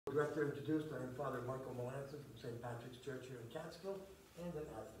Director introduced, I am Father Michael Melanson from St. Patrick's Church here in Catskill and in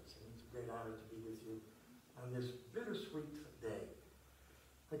Athens. And it's a great honor to be with you on this bittersweet day.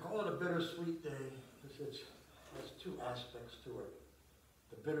 I call it a bittersweet day because it has two aspects to it.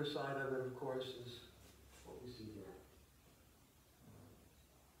 The bitter side of it, of course, is what we see here.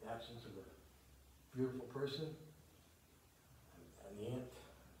 The absence of a beautiful person, an aunt,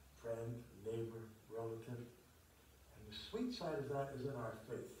 friend, neighbor, relative. And the sweet side of that is in our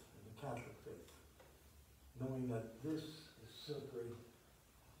faith, in the Catholic faith. Knowing that this is simply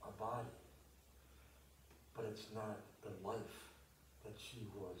a body, but it's not the life that she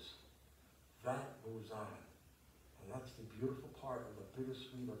was. That moves on. And that's the beautiful part of the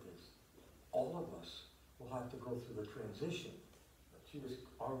bittersweet of this. All of us will have to go through the transition that she has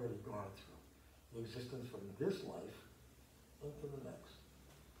already gone through. The existence from this life into the next.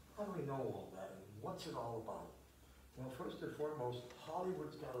 How do we know all that? And what's it all about? Well, first and foremost,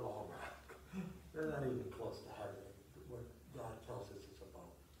 Hollywood's got it all wrong. They're not even close to having what God tells us it's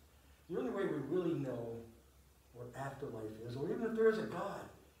about. The only way we really know what afterlife is, or even if there is a God,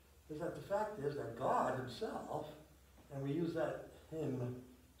 is that the fact is that God himself, and we use that him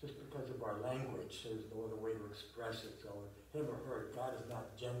just because of our language, there's no other way to express it, so him or her, God is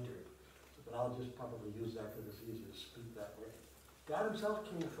not gendered. But I'll just probably use that because it's easier to speak that way. God himself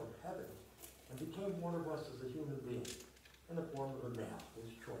came from heaven and became one of us as a human being in the form of a male,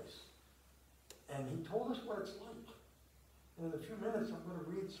 his choice. And he told us what it's like. And in a few minutes, I'm going to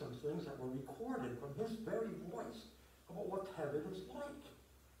read some things that were recorded from his very voice about what heaven is like.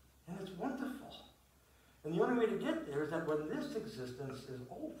 And it's wonderful. And the only way to get there is that when this existence is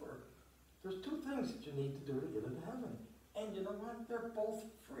over, there's two things that you need to do to get into heaven. And you know what? They're both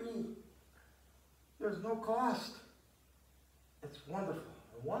free. There's no cost. It's wonderful.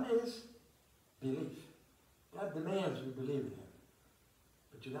 And one is belief. God demands we believe in him.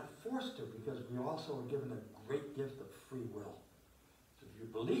 But you're not forced to, because we also are given a great gift of free will. So if you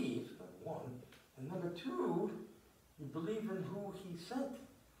believe, number one, and number two, you believe in who he sent.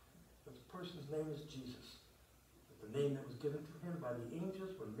 This person's name is Jesus. The name that was given to him by the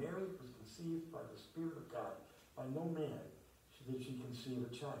angels when Mary was conceived by the Spirit of God. By no man did she conceive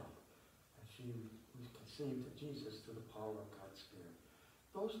a child. And she was conceived to Jesus through the power of God's Spirit.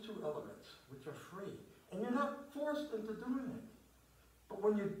 Those two elements, which are free. And you're not forced into doing it. But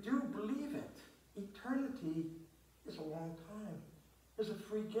when you do believe it, eternity is a long time. It's a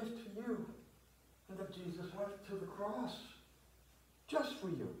free gift for you. And that Jesus went to the cross just for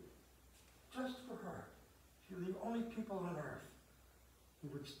you. Just for her. If you're the only people on earth, he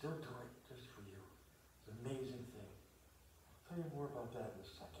would still do it just for you. It's an amazing thing. I'll tell you more about that in a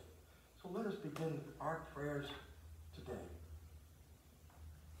second. So let us begin our prayers today.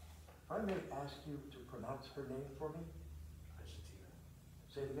 If I may ask you to pronounce her name for me. Agetina.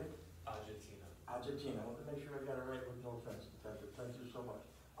 Say it again. Agetina. Agetina. I want to make sure I got it right with no offense intended. Thank you so much.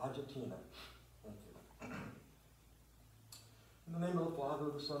 Agetina. Thank you. In the name of the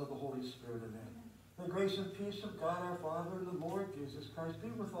Father, the Son, and the Holy Spirit, amen. May the grace and peace of God our Father and the Lord Jesus Christ be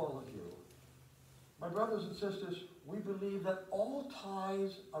with all of you. My brothers and sisters, we believe that all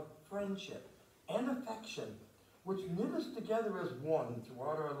ties of friendship and affection which knit us together as one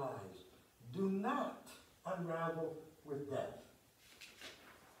throughout our lives do not unravel with death.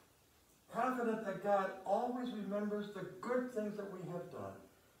 Confident that God always remembers the good things that we have done,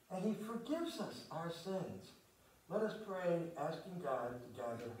 and he forgives us our sins. Let us pray, asking God to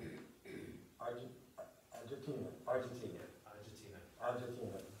gather Agetina.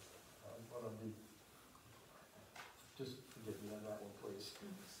 Just forgive me on that one, please.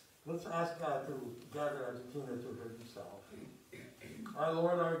 Let's ask God to gather Agetina to himself. Our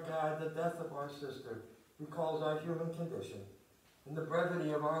Lord, our God, the death of our sister recalls our human condition and the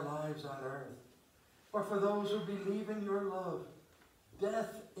brevity of our lives on earth. But for those who believe in your love,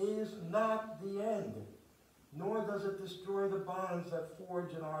 death is not the end, nor does it destroy the bonds that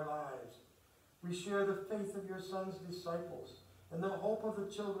forge in our lives. We share the faith of your Son's disciples and the hope of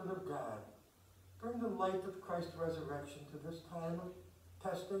the children of God. Bring the light of Christ's resurrection to this time of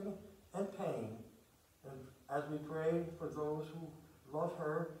testing and pain. And as we pray for those who love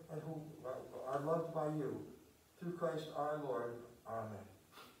her and who are loved by you, through Christ our Lord. Amen.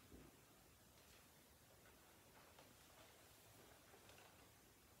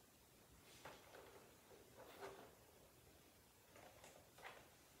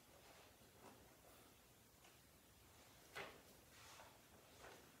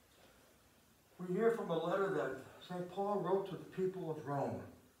 We hear from a letter that St. Paul wrote to the people of Rome.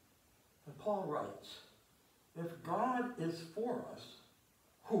 And Paul writes, "If God is for us,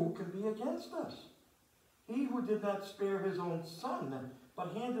 who can be against us? He who did not spare his own son,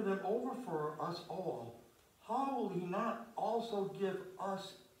 but handed him over for us all, how will he not also give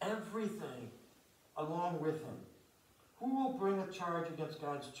us everything along with him? Who will bring a charge against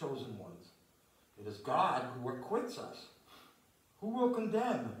God's chosen ones? It is God who acquits us. Who will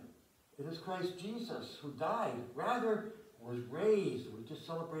condemn? It is Christ Jesus who died, rather was raised, we just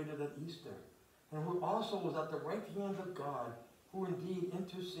celebrated at Easter, and who also was at the right hand of God, who indeed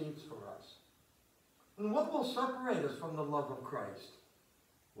intercedes for us. And what will separate us from the love of Christ?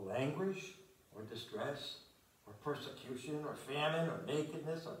 Will anguish, or distress, or persecution, or famine, or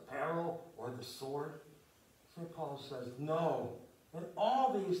nakedness, or peril, or the sword? St. Paul says, no. In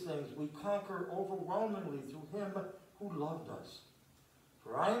all these things we conquer overwhelmingly through him who loved us.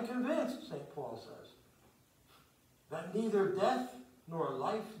 For I am convinced, St. Paul says, that neither death, nor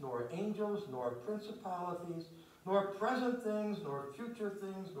life, nor angels, nor principalities, nor present things, nor future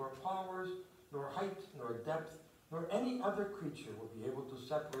things, nor powers, nor height, nor depth, nor any other creature will be able to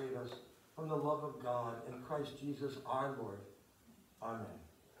separate us from the love of God in Christ Jesus our Lord. Amen.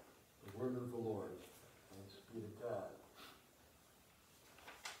 The word of the Lord. Thanks be to God.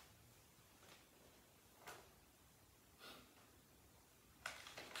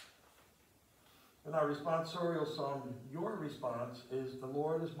 In our responsorial psalm, your response is, the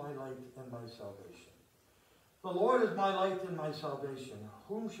Lord is my light and my salvation. The Lord is my light and my salvation.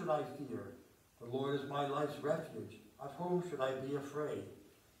 Whom should I fear? The Lord is my life's refuge. Of whom should I be afraid?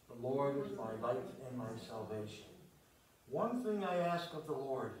 The Lord is my light and my salvation. One thing I ask of the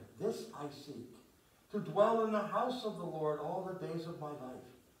Lord, this I seek, to dwell in the house of the Lord all the days of my life,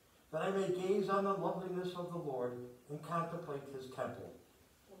 that I may gaze on the loveliness of the Lord and contemplate his temple.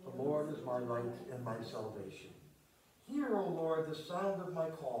 The Lord is my light and my salvation. Hear, O Lord, the sound of my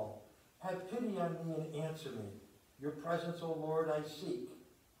call. Have pity on me and answer me. Your presence, O Lord, I seek.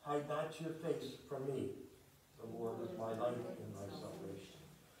 Hide not your face from me. The Lord is my light and my salvation.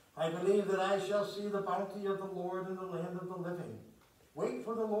 I believe that I shall see the bounty of the Lord in the land of the living. Wait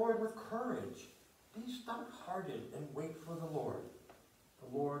for the Lord with courage. Be stout-hearted and wait for the Lord.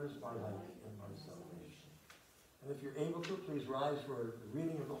 The Lord is my light and my salvation. And if you're able to, please rise for the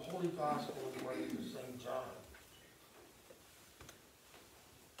reading of the Holy Gospel according to St. John.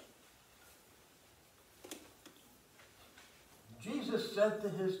 Jesus said to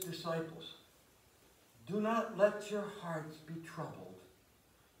his disciples, do not let your hearts be troubled.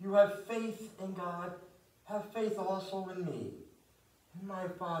 You have faith in God, have faith also in me. In my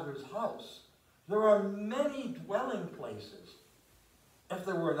Father's house there are many dwelling places. If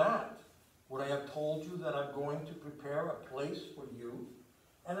there were not, would I have told you that I'm going to prepare a place for you?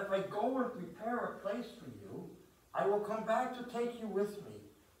 And if I go and prepare a place for you, I will come back to take you with me,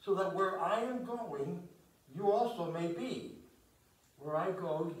 so that where I am going, you also may be. Where I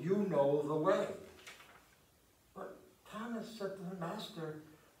go, you know the way. But Thomas said to him, Master,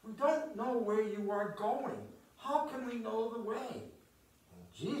 we don't know where you are going. How can we know the way?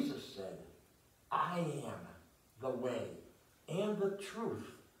 And Jesus said, I am the way and the truth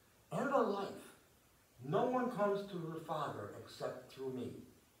and the life. No one comes to the Father except through me.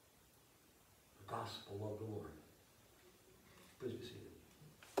 The Gospel of the Lord. Please be seated.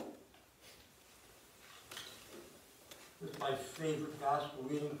 This is my favorite Gospel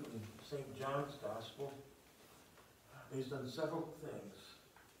reading from St. John's Gospel, based on several things.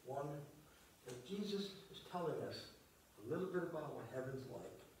 One, that Jesus is telling us a little bit about what heaven's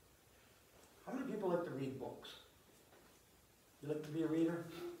like. How many people like to read books? You like to be a reader?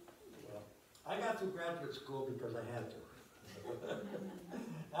 Well, I got through graduate school because I had to.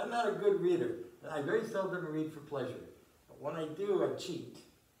 I'm not a good reader. I very seldom read for pleasure. But when I do, I cheat.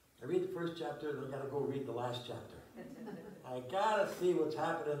 I read the first chapter, and I got to go read the last chapter. I got to see what's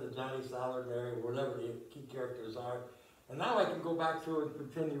happening to Johnny, Sal, Mary, whatever the key characters are. And now I can go back through and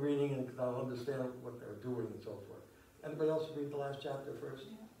continue reading, and I'll understand what they're doing and so forth. Anybody else read the last chapter first?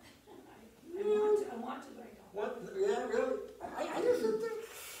 I want to, but I don't. What? Yeah, really? I just sit there.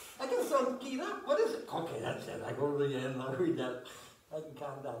 I get so keyed up. What is it? Okay, that's it. I go to the end, I'll read that. I can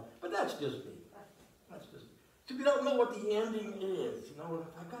calm down. But that's just me. That's just me. So we don't know what the ending is. You know,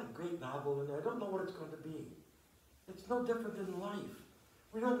 if I've got a great novel in there, I don't know what it's going to be. It's no different than life.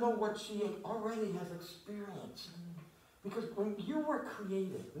 We don't know what she already has experienced. Because when you were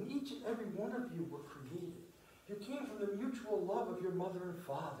created, when each and every one of you were created, you came from the mutual love of your mother and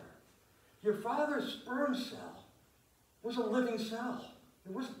father. Your father's sperm cell was a living cell.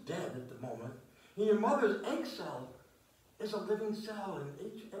 It wasn't dead at the moment. And your mother's egg cell is a living cell.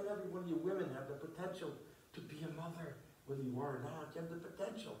 And each and every one of you women have the potential to be a mother, whether you are or not. You have the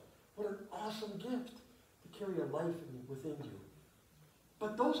potential. What an awesome gift to carry a life within you.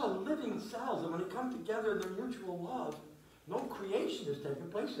 But those are living cells, and when they come together in their mutual love, No creation is taking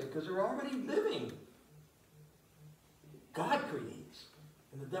place there because they're already living. God creates.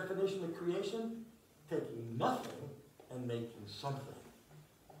 And the definition of creation, taking nothing and making something.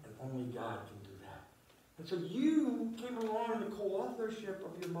 And only God can do that. And so you came along in the co-authorship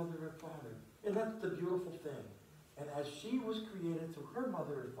of your mother and father. And that's the beautiful thing. And as she was created through her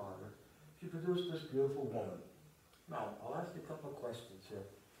mother and father, she produced this beautiful woman. Now, I'll ask you a couple of questions here.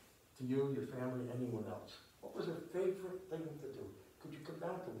 To you, your family, anyone else. What was her favorite thing to do? Could you come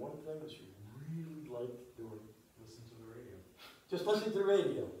down to one thing that she really liked doing? Listen to the radio. Just listen to the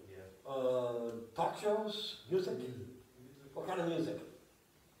radio. Yeah. Talk shows, music. What kind of music?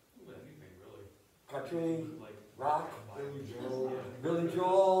 Ooh, anything really. Country, Like rock, Billy Joel. Billy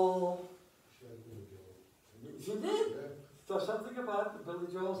Joel. She had Billy Joel. She did. Yeah. So something about Billy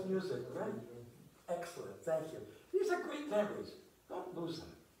Joel's music, right? Excellent, thank you. These are great memories. Don't lose them.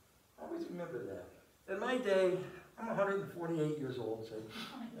 Always remember that. In my day, I'm 148 years old, say,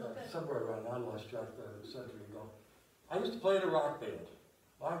 somewhere around, I lost track a century ago. I used to play in a rock band,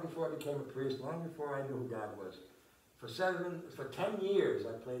 long before I became a priest, long before I knew who God was. For 10 years,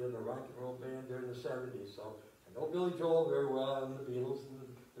 I played in a rock and roll band during the 70s, so I know Billy Joel very well, and the Beatles,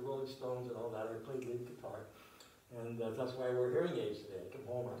 and the Rolling Stones, and all that. I played lead guitar, and that's why I wear hearing aids today. I come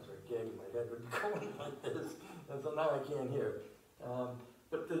home after a gig, and my head would be going like this, and so now I can't hear.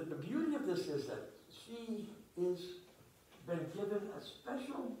 But the beauty of this is that she is been given a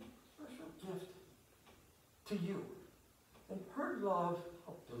special gift to you. And her love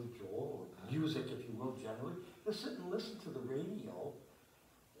of Billy Joel, or music, if you will, generally, to sit and listen to the radio.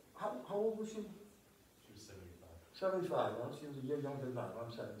 How old was she? She was 75. 75. Well, she was a year younger than I.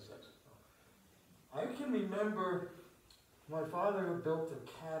 I'm 76. I can remember my father built a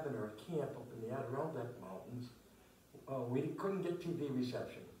cabin or a camp up in the Adirondack Mountains. We couldn't get TV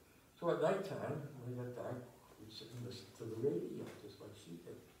reception. So at nighttime, when it got dark, we'd sit and listen to the radio, just like she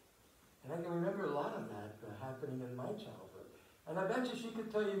did. And I can remember a lot of that happening in my childhood. And I bet you she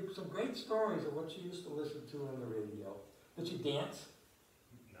could tell you some great stories of what she used to listen to on the radio. Did she dance?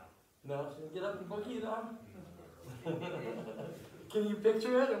 No. No? She didn't get up and boogie it on? Can you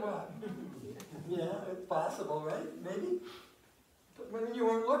picture it or what? Yeah, it's possible, right? Maybe? But when you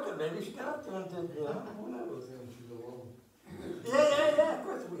weren't looking, maybe she got up there and did, you know? Who knows? She's alone. Yeah, of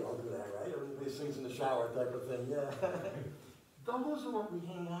course we all do that, right? Everybody sings in the shower type of thing, yeah. Those are what we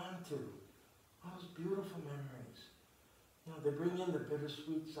hang on to. Those beautiful memories. You know, they bring in the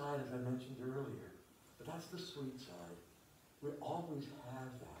bittersweet side, as I mentioned earlier. But that's the sweet side. We always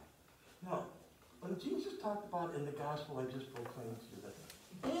have that. Now, when Jesus talked about in the gospel I just proclaimed to you,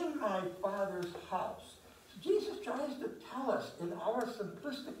 that in my Father's house, so Jesus tries to tell us in our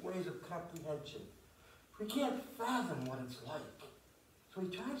simplistic ways of comprehension. We can't fathom what it's like. So he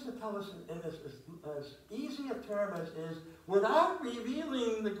tries to tell us in as easy a term as is, without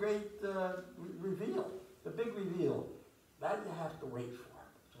revealing the great reveal, the big reveal. That you have to wait for.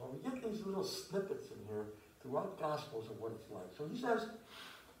 So we get these little snippets in here throughout Gospels of what it's like. So he says,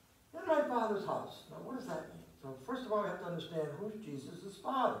 in my Father's house. Now what does that mean? So first of all, we have to understand who's Jesus'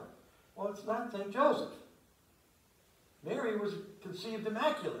 father. Well, it's not St. Joseph. Mary was conceived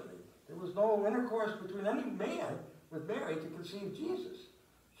immaculately. There was no intercourse between any man with Mary to conceive Jesus.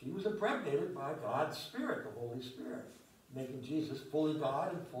 She was impregnated by God's Spirit, the Holy Spirit, making Jesus fully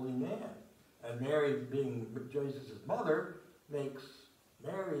God and fully man. And Mary, being Jesus' mother, makes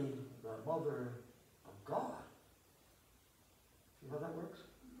Mary the mother of God. See how that works?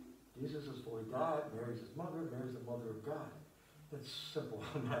 Jesus is fully God, Mary's his mother, Mary's the mother of God. It's simple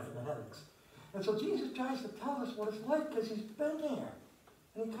mathematics. And so Jesus tries to tell us what it's like because he's been there.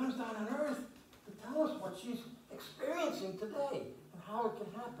 And he comes down on earth to tell us what she's experiencing today and how it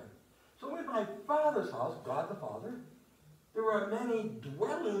can happen. So in my Father's house, God the Father, there are many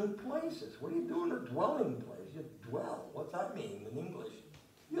dwelling places. What do you do in a dwelling place? You dwell. What's that mean in English?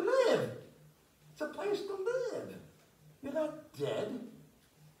 You live. It's a place to live. You're not dead.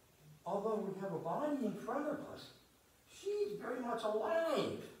 Although we have a body in front of us, she's very much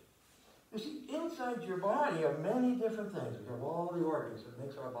alive. You see, inside your body are many different things. We have all the organs that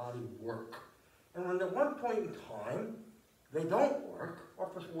makes our body work. And when at one point in time, they don't work, or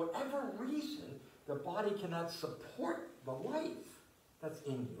for whatever reason, the body cannot support the life that's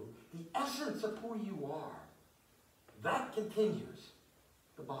in you, the essence of who you are, that continues.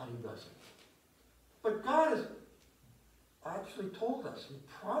 The body doesn't. But God has actually told us, he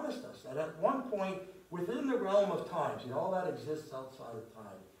promised us that at one point, within the realm of time, see, all that exists outside of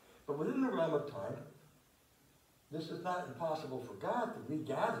time, but within the realm of time, this is not impossible for God to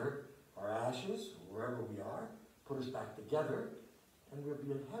regather our ashes, wherever we are, put us back together, and we'll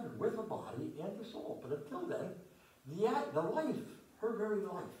be in heaven with a body and a soul. But until then, The life, her very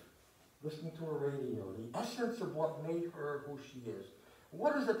life, listening to her radio, the essence of what made her who she is.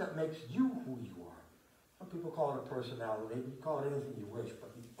 What is it that makes you who you are? Some people call it a personality, you call it anything you wish,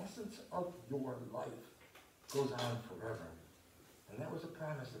 but the essence of your life goes on forever. And that was a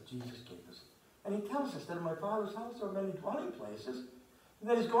promise that Jesus gave us. And he tells us that in my Father's house are many dwelling places, and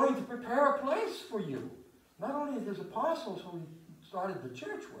that he's going to prepare a place for you. Not only his apostles who he started the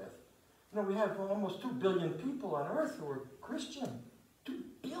church with, you know, we have almost 2 billion people on earth who are Christian. 2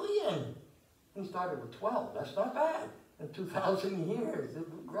 billion! He started with 12. That's not bad. In 2,000 years, it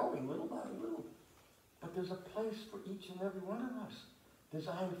was growing little by little. But there's a place for each and every one of us,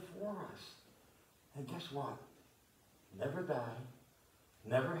 designed for us. And guess what? Never die,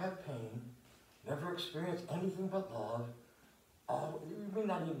 never have pain, never experience anything but love. You may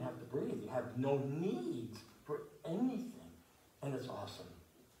not even have to breathe. You have no needs for anything. And it's awesome.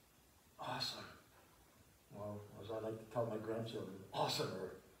 Awesome. Well, as I like to tell my grandchildren, awesomer.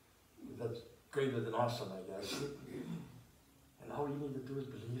 That's greater than awesome, I guess. And all you need to do is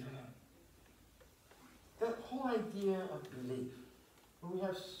believe in it. That whole idea of belief, when we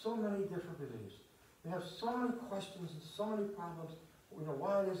have so many different beliefs, we have so many questions and so many problems. You know,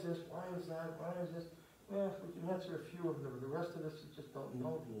 why is this? Why is that? Why is this? Well, we can answer a few of them, but the rest of us just don't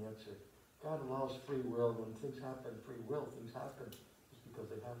know the answer. God allows free will. When things happen, free will, things happen just because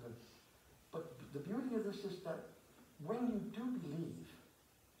they happen. But the beauty of this is that when you do believe,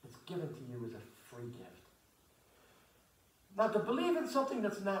 it's given to you as a free gift. Now, to believe in something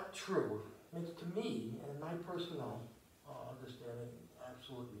that's not true makes, to me, and my personal understanding,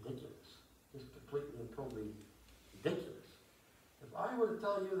 absolutely ridiculous. Just completely and totally ridiculous. If I were to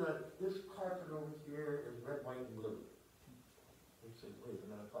tell you that this carpet over here is red, white, and blue, you'd say, wait a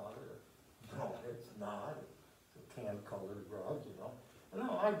minute, Father. No, it's not. It's a tan-colored rug, you know.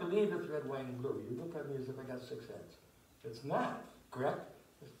 No, I believe it's red, white, and blue. You look at me as if I got 6 heads. It's not, correct?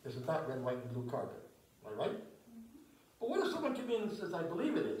 It's not red, white, and blue carpet. Am I right? But what if someone came in and says, I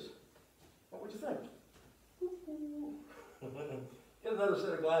believe it is? What would you think? Get another set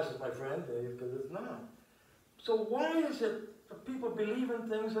of glasses, my friend, because it's not. So why is it that people believe in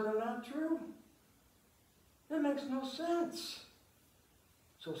things that are not true? It makes no sense.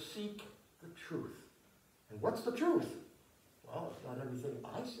 So seek the truth. And what's the truth? Well, it's not everything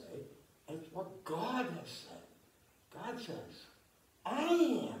I say. It's what God has said. God says, I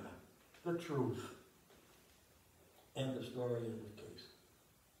am the truth. End of story, end of case.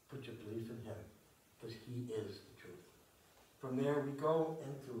 Put your belief in him, because he is the truth. From there we go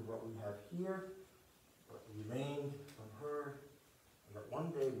into what we have here, what remained from her, and that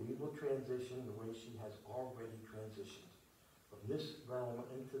one day we will transition the way she has already transitioned, from this realm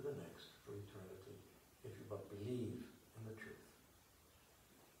into the next for eternity, if you but believe in the truth.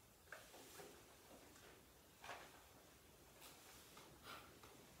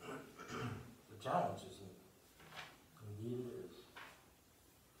 The challenge is, indeed it is.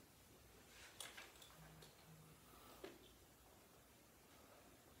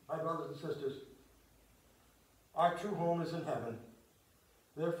 My brothers and sisters, our true home is in heaven.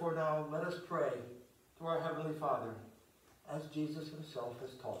 Therefore now let us pray to our Heavenly Father, as Jesus himself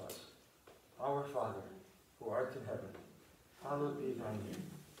has taught us. Our Father, who art in heaven, hallowed be thy name.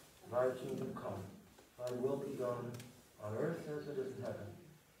 Thy kingdom come, thy will be done, on earth as it is in heaven.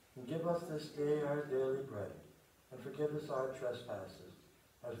 And give us this day our daily bread, and forgive us our trespasses,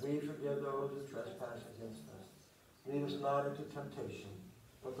 as we forgive those who trespass against us. Lead us not into temptation,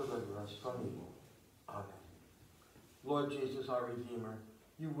 but deliver us from evil. Amen. Lord Jesus, our Redeemer,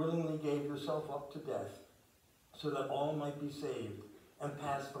 you willingly gave yourself up to death, so that all might be saved and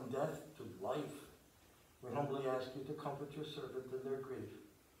pass from death to life. We humbly ask you to comfort your servant in their grief,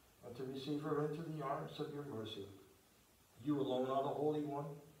 and to receive her into the arms of your mercy. You alone are the Holy One.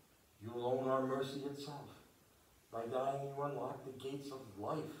 You alone are mercy itself. By dying, you unlock the gates of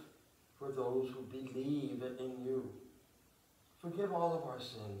life for those who believe in you. Forgive all of our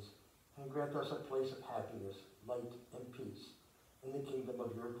sins, and grant us a place of happiness, light, and peace in the kingdom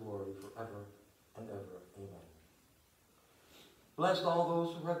of your glory forever and ever. Amen. Bless all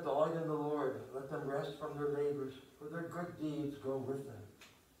those who have died in the Lord. Let them rest from their labors, for their good deeds go with them.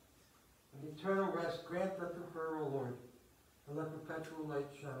 And eternal rest grant unto her, O Lord, and let perpetual light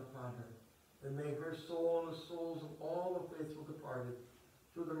shine upon her. And may her soul and the souls of all the faithful departed,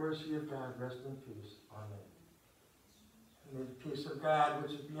 through the mercy of God, rest in peace. Amen. And may the peace of God,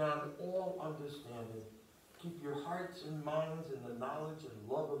 which is beyond all understanding, keep your hearts and minds in the knowledge and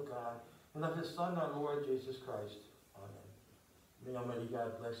love of God, and of his Son, our Lord Jesus Christ. Amen. May Almighty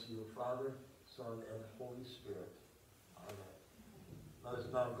God bless you, Father, Son, and Holy Spirit. Amen. Let us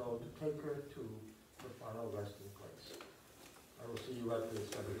now go to take her to the final resting place. I will see you at the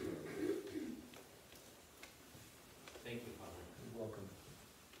cemetery. Thank you, Father. You're welcome.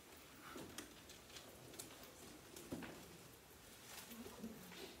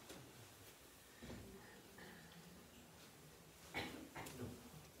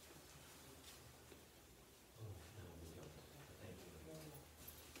 No, we don't. Thank you.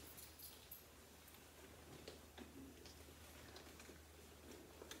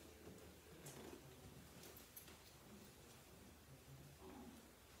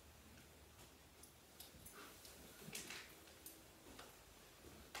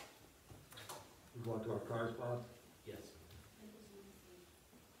 You go into our cars, Bob? Yes.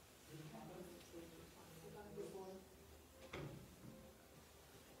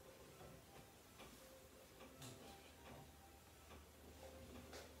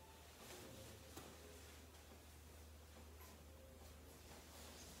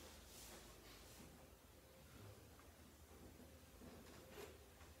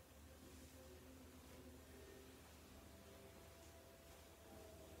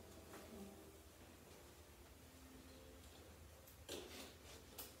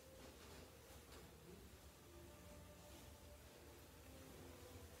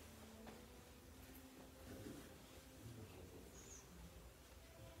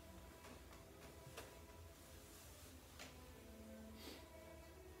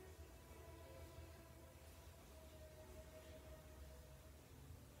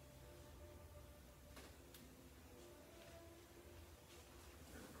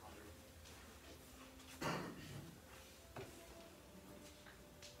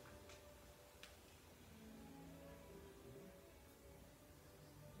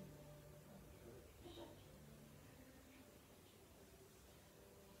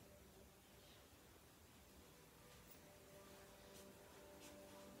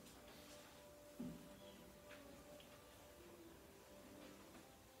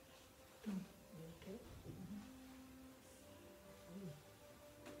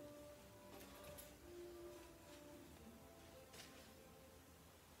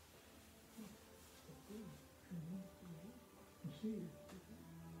 See you.